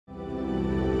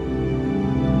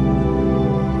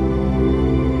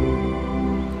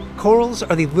Corals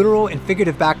are the literal and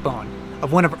figurative backbone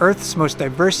of one of Earth's most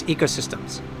diverse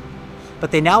ecosystems,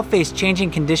 but they now face changing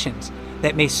conditions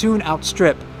that may soon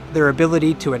outstrip their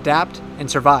ability to adapt and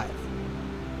survive.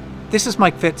 This is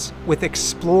Mike Fitz with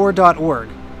Explore.org,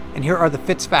 and here are the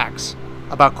Fitz facts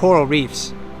about coral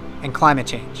reefs and climate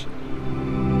change.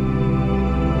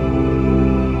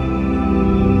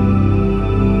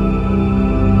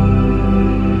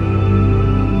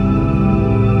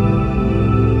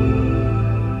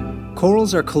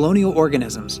 Corals are colonial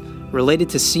organisms related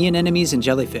to sea anemones and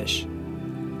jellyfish.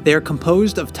 They are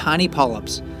composed of tiny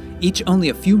polyps, each only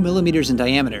a few millimeters in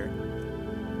diameter.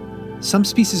 Some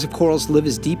species of corals live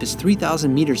as deep as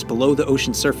 3,000 meters below the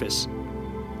ocean surface.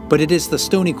 But it is the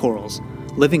stony corals,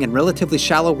 living in relatively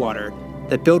shallow water,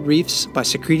 that build reefs by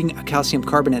secreting a calcium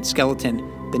carbonate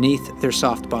skeleton beneath their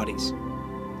soft bodies.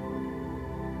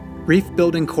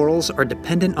 Reef-building corals are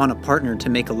dependent on a partner to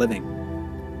make a living.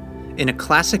 In a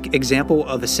classic example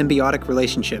of a symbiotic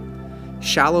relationship,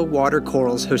 shallow water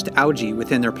corals host algae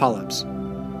within their polyps.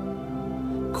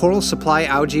 Corals supply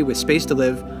algae with space to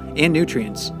live and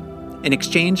nutrients in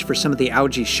exchange for some of the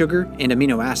algae's sugar and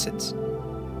amino acids.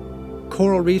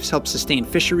 Coral reefs help sustain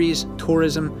fisheries,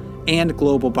 tourism, and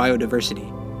global biodiversity.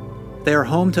 They are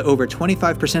home to over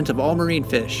 25% of all marine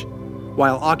fish,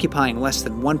 while occupying less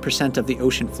than 1% of the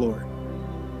ocean floor.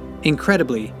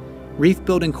 Incredibly,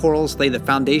 reef-building corals lay the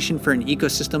foundation for an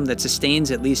ecosystem that sustains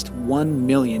at least 1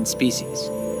 million species.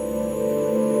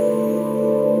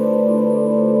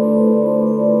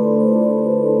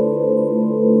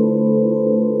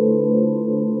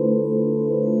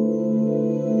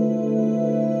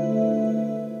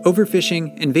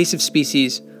 Overfishing, invasive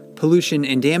species, pollution,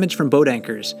 and damage from boat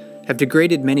anchors have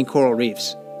degraded many coral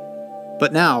reefs.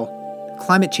 But now,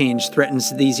 climate change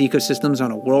threatens these ecosystems on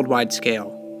a worldwide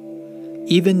scale.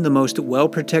 Even the most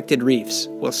well-protected reefs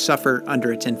will suffer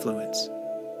under its influence.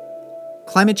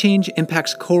 Climate change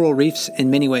impacts coral reefs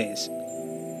in many ways.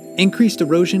 Increased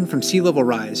erosion from sea level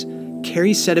rise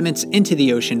carries sediments into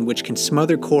the ocean, which can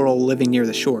smother coral living near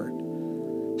the shore.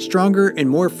 Stronger and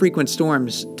more frequent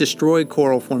storms destroy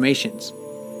coral formations.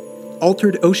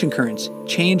 Altered ocean currents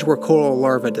change where coral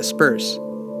larvae disperse.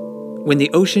 When the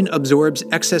ocean absorbs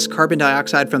excess carbon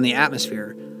dioxide from the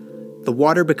atmosphere, the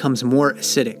water becomes more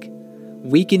acidic,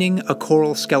 weakening a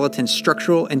coral skeleton's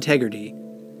structural integrity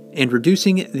and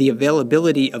reducing the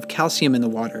availability of calcium in the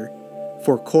water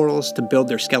for corals to build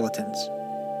their skeletons.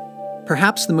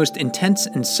 Perhaps the most intense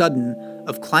and sudden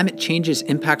of climate change's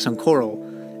impacts on coral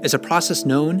is a process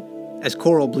known as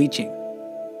coral bleaching.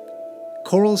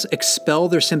 Corals expel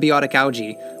their symbiotic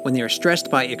algae when they are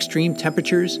stressed by extreme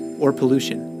temperatures or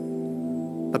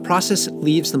pollution. The process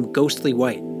leaves them ghostly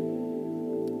white.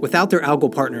 Without their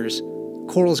algal partners,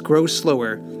 corals grow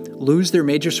slower, lose their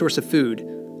major source of food,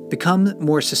 become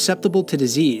more susceptible to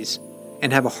disease,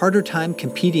 and have a harder time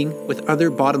competing with other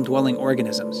bottom-dwelling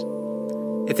organisms.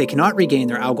 If they cannot regain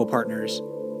their algal partners,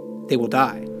 they will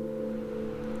die.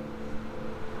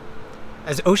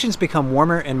 As oceans become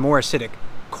warmer and more acidic,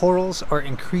 corals are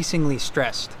increasingly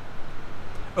stressed.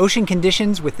 Ocean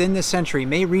conditions within this century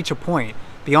may reach a point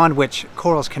beyond which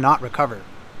corals cannot recover.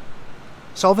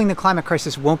 Solving the climate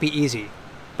crisis won't be easy,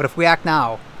 but if we act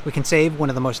now, we can save one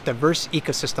of the most diverse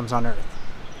ecosystems on Earth.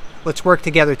 Let's work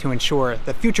together to ensure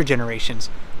that future generations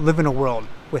live in a world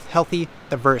with healthy,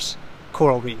 diverse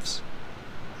coral reefs.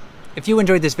 If you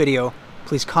enjoyed this video,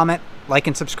 please comment, like,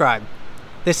 and subscribe.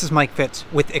 This is Mike Fitz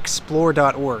with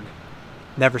Explore.org.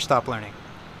 Never stop learning.